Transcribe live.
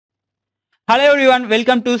Hello everyone,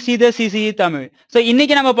 welcome to Sreedharscce Tmail. So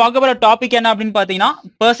இன்னைக்கு நம்ம பார்க்க போற டாபிக் என்ன அப்படினு பாத்தீங்கன்னா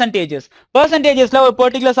percentages. Percentagesல ஒரு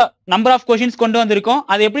particular number of questions கொண்டு வந்திருக்கோம்.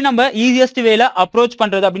 அது எப்படி நம்ம easiest wayல approach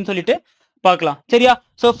பண்றது அப்படினு சொல்லிட்டு பார்க்கலாம். சரியா?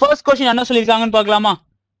 So first question என்ன சொல்லிருக்காங்கன்னு பார்க்கலாமா?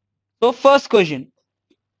 So first question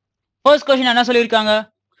என்ன சொல்லிருக்காங்க?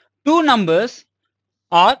 Two numbers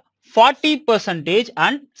are 40%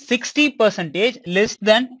 and 60% less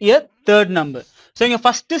than a third number. So இங்க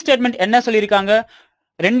first statement என்ன சொல்லிருக்காங்க?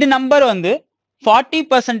 ரெண்டு நம்பர் வந்து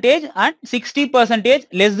 40% and 60%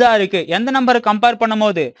 லெஸ் தான் இருக்கு. எந்த நம்பரை கம்பேர்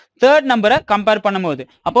பண்ணும்போது? தேர்ட் நம்பரை கம்பேர் பண்ணும்போது.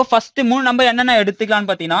 அப்போ ஃபர்ஸ்ட் மூணு நம்பர் என்னென்ன எடுத்துக்கலாம்னு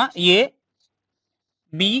பார்த்தீங்கன்னா A,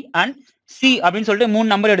 B and C அப்படின்னு சொல்லிட்டு மூணு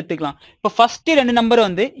நம்பர் எடுத்துக்கலாம். இப்போ ஃபர்ஸ்ட் ரெண்டு நம்பர்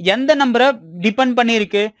வந்து எந்த நம்பரை டிபெண்ட் பண்ணி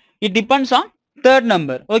இருக்கு? It depends on third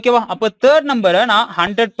number. ஓகேவா? அப்போ தேர்ட் நம்பரை நான்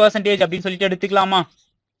 100% அப்படின்னு சொல்லிட்டு எடுத்துக்கலாமா?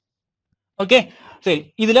 ஓகே, சரி.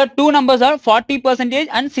 இதுல two numbers are 40%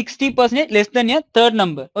 and 60% less than a third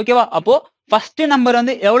number. ஓகேவா? அப்போ ஃபர்ஸ்ட் நம்பர்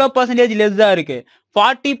வந்து எவ்வளவு பர்சன்டேஜ் லெஸ்ஸா இருக்கு?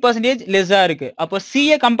 40% லெஸ்ஸா இருக்கு. அப்போ C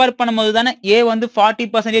யை கம்பேர் பண்ணும்போது தானே A வந்து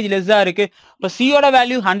 40% லெஸ்ஸா இருக்கு. அப்போ C யோட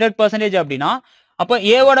வேல்யூ 100% அப்படின்னா அப்போ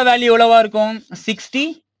A வோட வேல்யூ எவ்வளவா இருக்கும்?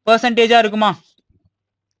 60% இருக்குமா?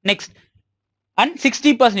 Next and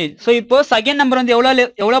 60%. ஸோ இப்போ செகண்ட் நம்பர் வந்து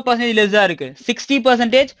எவ்வளவு பர்சன்டேஜ் லெஸ்ஸா இருக்கு?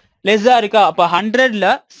 60% லெஸ்ஸா இருக்கா? அப்ப 100ல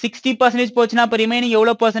 60% போச்சுன்னா அப்ப ரிமைனிங்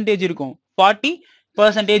எவ்வளவு பர்சன்டேஜ் இருக்கும்?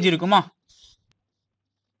 40% இருக்குமா?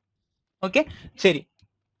 ஓகே, சரி.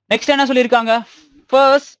 நெக்ஸ்ட் என்ன சொல்லிருக்காங்க?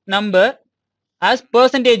 First number as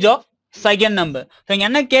percentage of second number. இங்க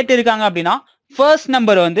என்ன கேட்டு இருக்காங்க அப்படின்னா ஃபர்ஸ்ட்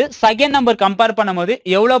நம்பர் வந்து செகண்ட் நம்பர் கம்பேர் பண்ணும்போது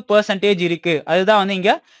எவ்வளவு பெர்சன்டேஜ் இருக்கு அதுதான் வந்து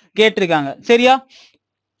இங்க கேட்டிருக்காங்க. சரியா?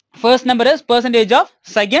 First number is percentage of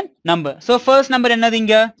second number. So first number என்னது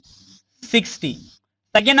இங்க? 60.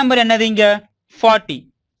 செகண்ட் நம்பர் என்னது இங்க? 40.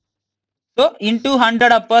 So into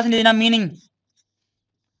 100 of percentage na meaning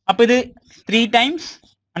அப்ப இது 3 times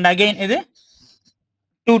and again இது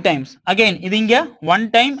 2 times. Again இது இங்க 1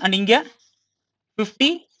 time and இங்க 50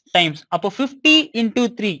 times. அப்போ 50 into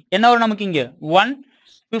 3 என்ன வரும் நமக்கு இங்க?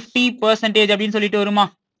 150% அப்படின்னு சொல்லிட்டு வருமா?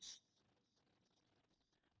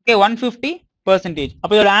 ஓகே, 150%.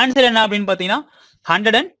 அப்ப இதோட ஆன்சர் என்ன அப்படின்னு பாத்தீங்கன்னா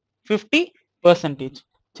 150%.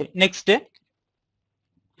 சரி, நெக்ஸ்ட்.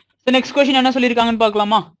 நெக்ஸ்ட் क्वेश्चन என்ன சொல்லிருக்காங்கன்னு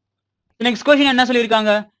பார்க்கலாமா? நெக்ஸ்ட் क्वेश्चन என்ன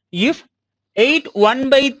சொல்லிருக்காங்க? If 8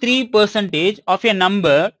 1/3% of a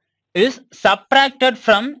number is subtracted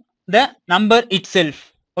from the number itself.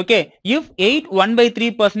 Okay, if 8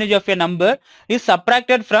 1/3% of a number is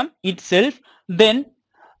subtracted from itself, then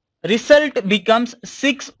result becomes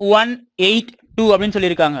 6182 அப்படின்னு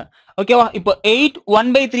சொல்லிருக்காங்க. ஓகேவா? இப்போ 8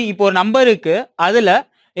 1/3 இப்போ ஒரு நம்பர் இருக்கு, அதுல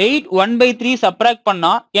 8 1/3 சப்ராக்ட்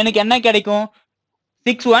பண்ணா எனக்கு என்ன கிடைக்கும்?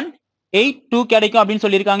 6182 கிடைக்கும் அப்படின்னு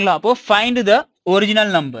சொல்லியிருக்காங்களா? அப்போ find the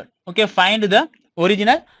original number. Okay, find the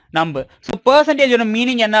original number. So பெர்சன்டேஜோட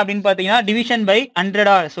meaning என்ன அப்படின்னு பார்த்தீங்கன்னா division by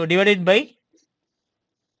 100 so divided by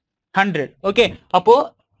 100. Okay, அப்போ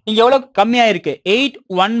இங்க எவ்வளவு கம்மியா இருக்கு? 8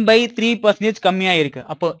 1/3% கம்மியா இருக்கு.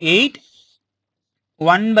 அப்போ 8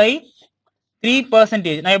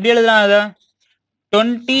 1/3%. நான் எப்படி எழுதலாம் அதை?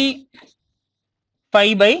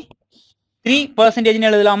 25/3%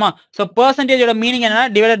 எழுதலாமா? சோ பெர்சன்டேஜோட மீனிங் என்னன்னா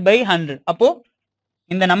டிவைடட் பை 100. அப்போ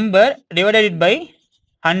இந்த நம்பர் டிவைடட் பை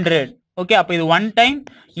 100. ஓகே, அப்போ இது 1 டைம்,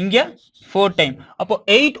 இங்க 4 டைம். அப்போ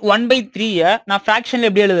 8 1/3 நான் ஃபிராக்ஷன்ல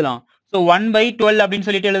எப்படி எழுதலாம்? சோ 1/12 அப்படின்னு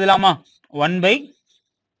சொல்லிட்டு எழுதலாமா?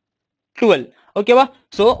 1/12. ஓகேவா?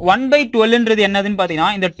 சோ 1/12ன்றது என்னதுன்னு பாத்தீங்கன்னா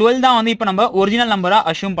இந்த 12 தான் வந்து இப்போ நம்ம ஒரிஜினல் நம்பரா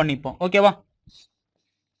அஸ்யூம் பண்ணிப்போம். ஓகேவா?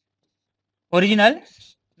 ஒரிஜினல்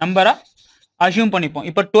நம்பரா அஸ்யூம் பண்ணிப்போம்.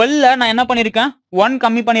 இப்போ 12ல நான் என்ன பண்ணிருக்கேன்? 1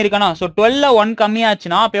 கம்மி பண்ணிருக்கேனா? சோ 12ல 1 கம்மி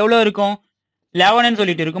ஆச்சுன்னா அப்ப எவ்வளவு இருக்கும்? 11ன்னு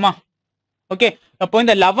சொல்லிட்டு இருக்குமா? ஓகே, அப்போ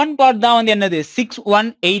இந்த 11 பார்ட் தான் வந்து என்னது?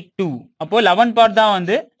 6182. அப்போ 11 பார்ட் தான்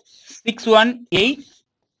வந்து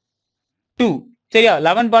 6182. சரியா?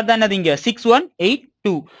 11 பார்ட் தான் என்னது இங்க?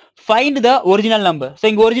 6182. Find the original number. So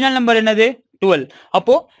இங்க ஒரிஜினல் நம்பர் என்னது? 12.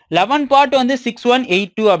 அப்போ 11 பார்ட் வந்து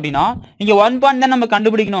 6182 அப்படின்னா இங்க 1 பார்ட் தான் நம்ம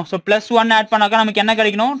கண்டுபிடிக்கணும். சோ +1 ஆட் பண்ணாக்க நமக்கு என்ன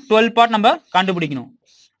கிடைக்கணும்? 12 பார்ட் நம்ம கண்டுபிடிக்கணும்.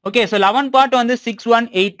 ஓகே, சோ 11 பார்ட் வந்து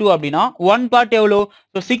 6182 அப்படின்னா 1 பார்ட் எவ்வளவு?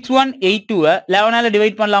 சோ 6182 11ஆல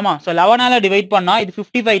டிவைட் பண்ணலாமா? சோ 11ஆல டிவைட் பண்ணா இது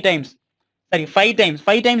 55 டைம்ஸ். சரி, 5 டைம்ஸ்.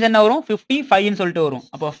 5 டைம்ஸ் என்ன வரும்? 55 ன்னு சொல்லிட்டு வரும்.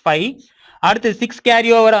 அப்போ 5. அடுத்து 6 கேரி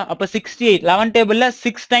ஓவரா? அப்ப 68. 11 டேபிள்ல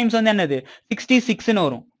 6 டைம்ஸ் வந்து என்னது? 66 ன்னு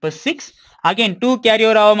வரும். அப்ப 6 அகைன் 2 கேரி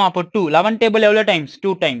ஓவர் ஆகுமா? அப்போ 2. 11 டேபிள் எவ்வளவு டைம்ஸ்?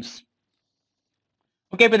 2 டைம்ஸ்.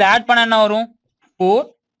 ஓகே, இப்போ இதை ஆட் பண்ண என்ன வரும்? 4,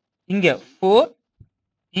 இங்க 4,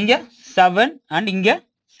 இங்க 7 அண்ட் இங்க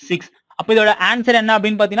 6. அப்ப இதோட ஆன்சர் என்ன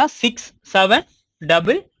அப்படின்னு பாத்தீங்கன்னா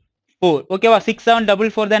 6744. ஓகேவா?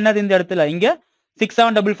 6744 தான் என்னது இந்த இடத்துல? இங்க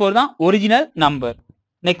 6744 தான் ஒரிஜினல் நம்பர்.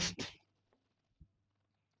 நெக்ஸ்ட்.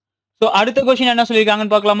 சோ அடுத்த கொஸ்டின் என்ன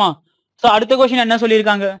சொல்லிருக்காங்கன்னு பார்க்கலாமா? சோ அடுத்த கொஸ்டின் என்ன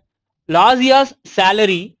சொல்லிருக்காங்க? Lazia's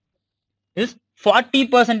salary is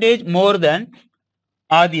 40% more than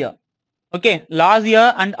Adya. Okay, Lasya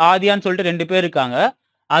and ஆதியான்னு சொல்லிட்டு ரெண்டு பேர் இருக்காங்க.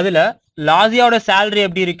 அதுல லாசியாவோட சேலரி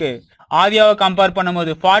எப்படி இருக்கு? ஆதியாவை கம்பேர்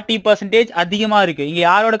பண்ணும்போது 40% அதிகமா இருக்கு. இங்க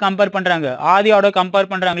யாரோட கம்பேர் பண்றாங்க? ஆதியாவோட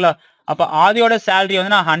கம்பேர் பண்றாங்களா? அப்ப ஆதியோட சேலரி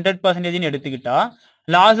வந்து நான் 100% எடுத்துக்கிட்டா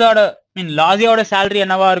லாசியாவோட சேலரி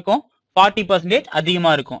என்னவா இருக்கும்? 40%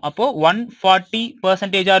 அதிகமா இருக்கும். அப்போ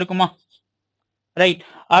 140% இருக்குமா? ரைட்.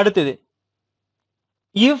 அடுத்தது,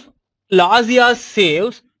 if Lasya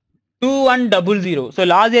saves 2100. So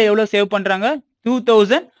Lasya எவ்வளவு சேவ் பண்றாங்க?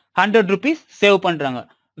 2100 rupees சேவ் பண்றாங்க.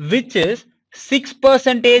 Which is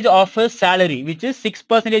 6% of her salary. Which is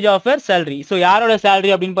 6% of her salary. So யாரோட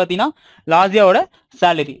salary அப்படின்னு பாத்தீங்கன்னா லாசியாவோட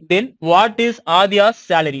salary. Then what is ஆதியா's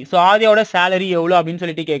salary? So ஆதியாவோட salary எவ்வளவு அப்படின்னு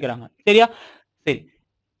சொல்லிட்டு கேக்குறாங்க. சரியா? சரி.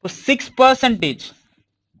 6%.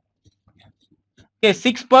 Okay,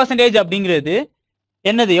 6% அப்படிங்கிறது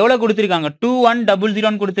என்னது? எவ்வளவு கொடுத்திருக்காங்க?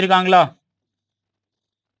 2100 கொடுத்திருக்காங்களா?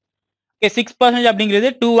 6% அப்படிங்கிறது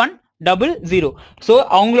 2100. சோ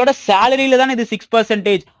அவங்களோட சேலரியில தான் இது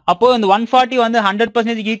 6%. அப்போ இந்த 140 வந்து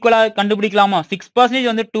 100% ஈக்குவலா கண்டுபிடிக்கலாமா? 6%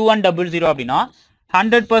 வந்து 2100 அப்படின்னா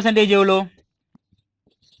 100% எவ்வளோ?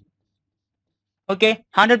 ஓகே,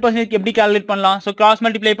 100% எப்படி கால்குலேட் பண்ணலாம்? சோ கிராஸ்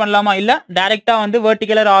மல்டிப்ளை பண்ணலாமா? இல்ல டைரக்டா வந்து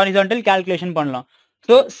வெர்டிகல் ஆர் ஹாரிசான்டல் கால்குலேஷன் பண்ணலாம்.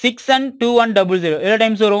 சோ 6 and 2100 எவ்வளவு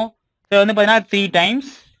டைம்ஸ் வரும்? சோ வந்து பாத்தீங்கன்னா 3 times.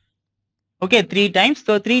 Okay, 3 times.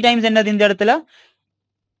 So 3 times என்னது இந்த இடத்துல?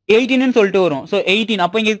 18 சொல்லிட்டு வரும். சோ 18.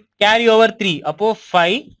 அப்போ இங்க கேரி ஓவர் 3. அப்போ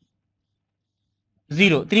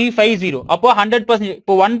 350. அப்போ 100%.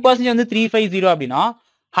 இப்போ 1% வந்து 350 அப்படின்னா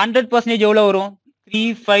 100% எவ்வளவு வரும்?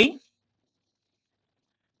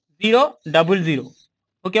 35000.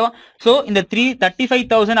 ஓகேவா? சோ இந்த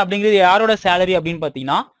 35,000 அப்படிங்கிறது யாரோட சேலரி அப்படின்னு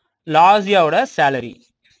பாத்தீங்கன்னா லாசியாவோட சேலரி.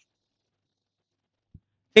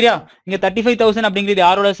 சரியா? இங்க 35,000 அப்படிங்கிறது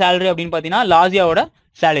யாரோட சேலரி அப்படின்னு பாத்தீங்கன்னா லாசியாவோட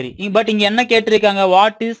சேலரி. பட் இங்க என்ன கேட்டிருக்காங்க?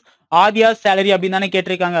 வாட் இஸ் ஆதியாஸ் சேலரி அப்படின்னு தானே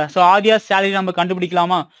கேட்டிருக்காங்க. சோ ஆதியாஸ் சேலரி நம்ம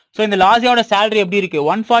கண்டுபிடிக்கலாமா? சோ இந்த லாசியாவோட சேலரி எப்படி இருக்கு?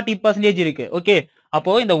 140% இருக்கு. ஓகே,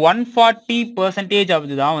 அப்போ இந்த 140%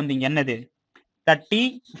 அதுதான் வந்து இங்க என்னது?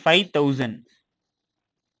 35,000.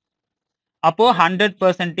 அப்போ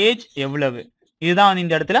 100% எவ்வளவு? இதுதான் வந்து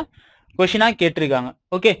இந்த இடத்துல கொஸ்டினா கேட்டிருக்காங்க.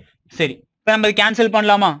 ஓகே, சரி. இப்ப நம்ம கேன்சல்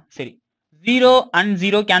பண்ணலாமா? சரி, 0 and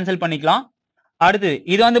 0 கேன்சல் பண்ணிக்கலாம். அடுத்து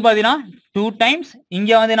இது வந்து பாத்தீங்கன்னா 2 டைம்ஸ்.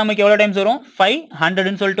 இங்க வந்து நமக்கு எவ்வளவு டைம்ஸ் வரும்?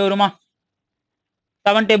 500 சொல்லிட்டு வருமா?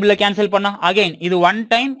 7 டேபிள்ல கேன்சல் பண்ணா அகைன் இது 1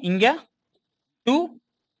 டைம். இங்க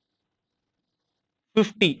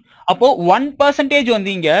 250. அப்போ 1%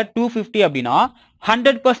 வந்து இங்க 250 அப்படின்னா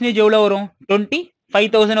 100% எவ்வளவு வரும்?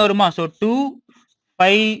 25,000 வருமா? சோ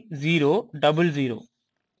 25000.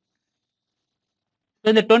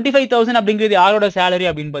 இந்த 25,000 அப்படிங்கிறது யாரோட சேலரி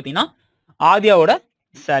அப்படின்னு பாத்தீங்கன்னா ஆதியாவோட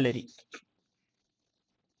சேலரி.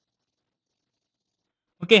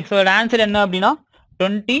 ஓகே, சோ ஆன்சர் என்ன அப்படின்னா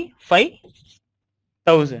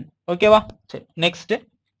 25,000. ஓகேவா? சரி, next.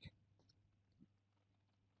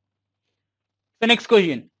 The next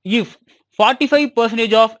question, if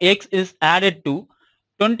 45% of x is added to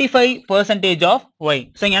 25% of y.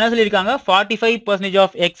 So இங்க என்ன சொல்லிருக்காங்க? 45% of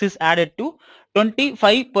x is added to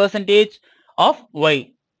 25% of y.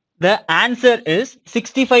 The answer is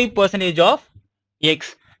 65% of x.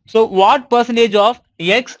 So what percentage of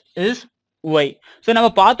x is y? So நம்ம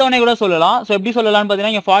பார்த்தோனே கூட சொல்லலாம். So எப்படி சொல்லலாம்னு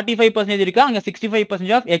பாத்தீங்கன்னா இங்க 45% இருக்கு, அங்க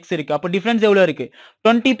 65% of x இருக்கு. அப்ப டிஃபரன்ஸ் எவ்வளவு இருக்கு?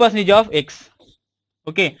 20% of x.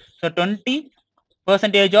 Okay, so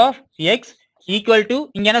 20% of x equal to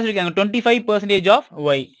இங்க என்ன சொல்லிருக்காங்க? 25% of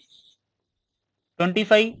y.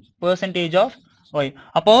 25% of y.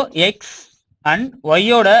 அப்போ x and y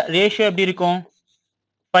ஓட ரேஷியோ எப்படி இருக்கும்?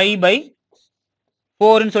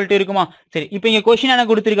 5/4 ன்னு சொல்லிட்டு இருக்குமா? சரி, இப்போ இங்க क्वेश्चन என்ன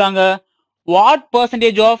கொடுத்திருக்காங்க? what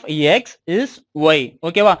percentage of x is y?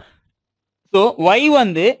 ஓகேவா? சோ y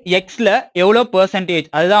வந்து x ல எவ்வளவு percentage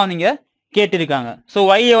அதுதான் நீங்க கேட்டிருக்காங்க. சோ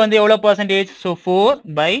y வந்து எவ்வளவு percentage? So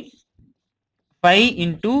 4/5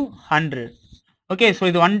 into 100. Okay, so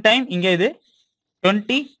இது 1 டைம், இங்க இது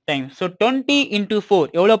 20 டைம். சோ 20 into 4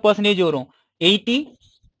 எவ்வளவு percentage வரும்?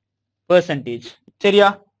 80%. சரியா?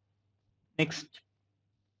 நெக்ஸ்ட்.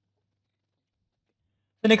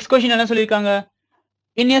 The next question என்ன சொல்லிருக்காங்க?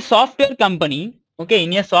 In a software company, okay,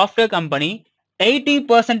 in a software company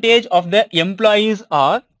 80% of the employees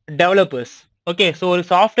are developers. Okay, so ஒரு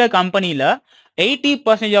software companyல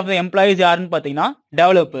 80% of the employees யாருன்னு பாத்தீங்கன்னா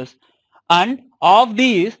developers, and of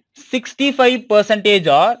these 65%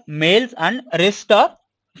 are males and rest are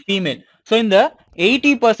female. So இந்த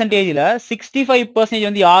 80%ல 65%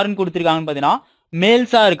 வந்து யாருன்னு கொடுத்திருக்காங்கன்னு பாத்தீங்கன்னா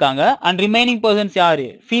மேல்ஸா இருக்காங்க and remaining persons யாரு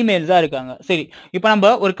ஃபீமேல்ஸா இருக்காங்க. சரி, இப்போ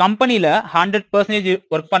நம்ம ஒரு கம்பெனில 100%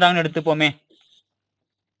 ஒர்க் பண்றாங்கன்னு எடுத்துப்போமே.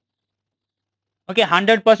 ஓகே,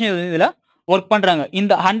 100% இதுல ஒர்க் பண்றாங்க.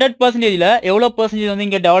 இந்த 100%ல எவ்வளவு பர்சன்டேஜ் வந்து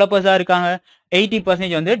இங்க டெவலப்பர்ஸா இருக்காங்க?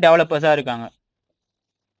 80% வந்து டெவலப்பர்ஸா இருக்காங்க.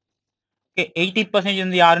 ஓகே, 80%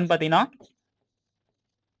 வந்து யாருன்னு பாத்தீங்கன்னா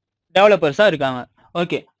டெவலப்பர்ஸா இருக்காங்க.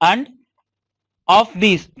 Okay, and half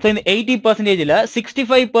these, so இந்த 80%ல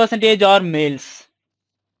 65% R males.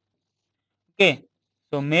 Okay,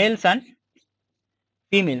 so males and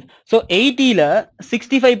female. So 80ல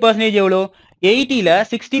 65% எவ்வளோ? 80ல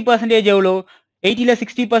 60% எவ்வளோ? 80ல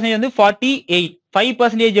 60% வந்து 48.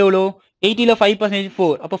 5% எவ்வளோ? 80ல 5%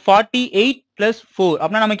 4. அப்போ 48 பிளஸ் 4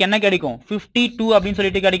 அப்படின்னா நமக்கு என்ன கிடைக்கும்? 52 அப்படின்னு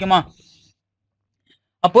சொல்லிட்டு கிடைக்குமா?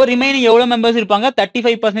 அப்போ ரிமைனிங் எவ்வளவு மெம்பர்ஸ் இருப்பாங்க?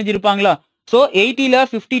 35% இருப்பாங்களா? சோ 80ல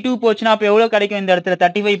 52 போச்சுன்னா அப்ப எவ்வளவு கிடைக்கும்? இந்த இடத்துல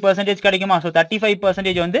 35% கிடைக்குமா? சோ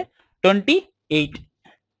 35% வந்து 28.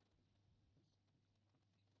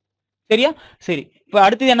 சரியா? சரி, இப்ப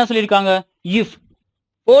அடுத்தது என்ன சொல்லிருக்காங்க? If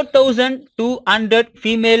 4200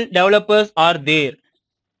 female developers R there.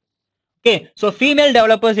 Okay, so female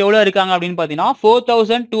developers எவ்வளவு இருக்காங்க அப்படின்னு பாத்தீங்கன்னா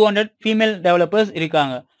 4200 ஃபீமேல் டெவலப்பர்ஸ்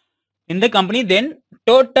இருக்காங்க in the company, then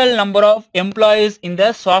total number of employees in the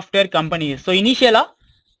software companies. So initially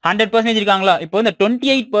 100% இருக்காங்களா? இப்போ இந்த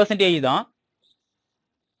 28% தான்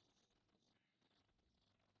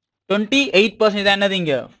 28% தான் என்னது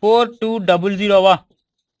இங்க 4200வா?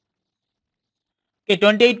 ஓகே,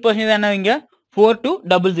 28% தான் என்னது இங்க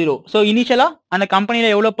 4200. ஸோ இனிஷியலா அந்த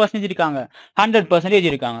கம்பெனில எவ்வளவு பர்சன்டேஜ் இருக்காங்க?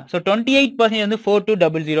 100% இருக்காங்க. ஸோ 28% வந்து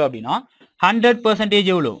 4200 அப்படின்னா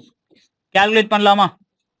 100% எவ்வளவு? கால்குலேட் பண்ணலாமா?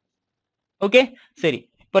 ஓகே, சரி,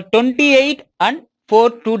 இப்போ 28 அண்ட்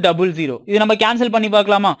 4200 இது நம்ம கேன்சல் பண்ணி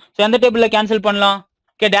பார்க்கலாமா? ஸோ எந்த டேபிள்ல கேன்சல் பண்ணலாம்?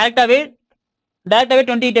 ஓகே, டேரக்டாவே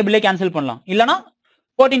 28 டேபிள்ல கேன்சல் பண்ணலாம், இல்லனா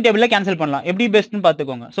 14 டேபிள்ல கேன்சல் பண்ணலாம். எப்படி பெஸ்ட்னு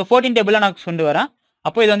பாத்துக்கோங்க. ஸோ 14 டேபிள்ல நான் கொண்டு வரேன்.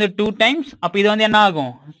 அப்போ இது வந்து 2 டைம்ஸ், அப்போ இது வந்து என்ன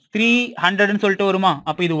ஆகும்? 300ன்னு சொல்லிட்டு வருமா?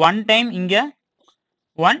 அப்போ இது 1 டைம், இங்க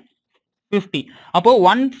 150. அப்போ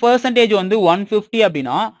 1% வந்து 150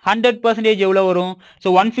 அப்படின்னா 100% எவ்வளவு வரும்? ஸோ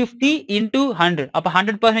 150 இன்டூ 100, அப்போ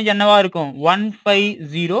 100% என்னவா இருக்கும்?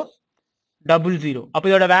 15000. அப்போ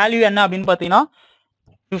இதோட வேல்யூ என்ன அப்படின்னு பாத்தீங்கன்னா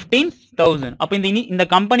 15,000. அப்போ இந்த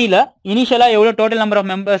கம்பெனில இனிஷியலா எவ்வளவு டோட்டல் நம்பர் ஆஃப்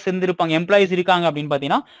மெம்பர்ஸ் இருந்திருப்பாங்க, எம்ப்ளாயிஸ் இருக்காங்க அப்படின்னு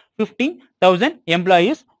பாத்தீங்கன்னா 15,000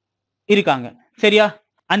 எம்ப்ளாயிஸ் இருக்காங்க. சரியா?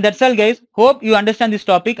 And that's all guys, hope you understand this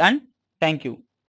topic and thank you.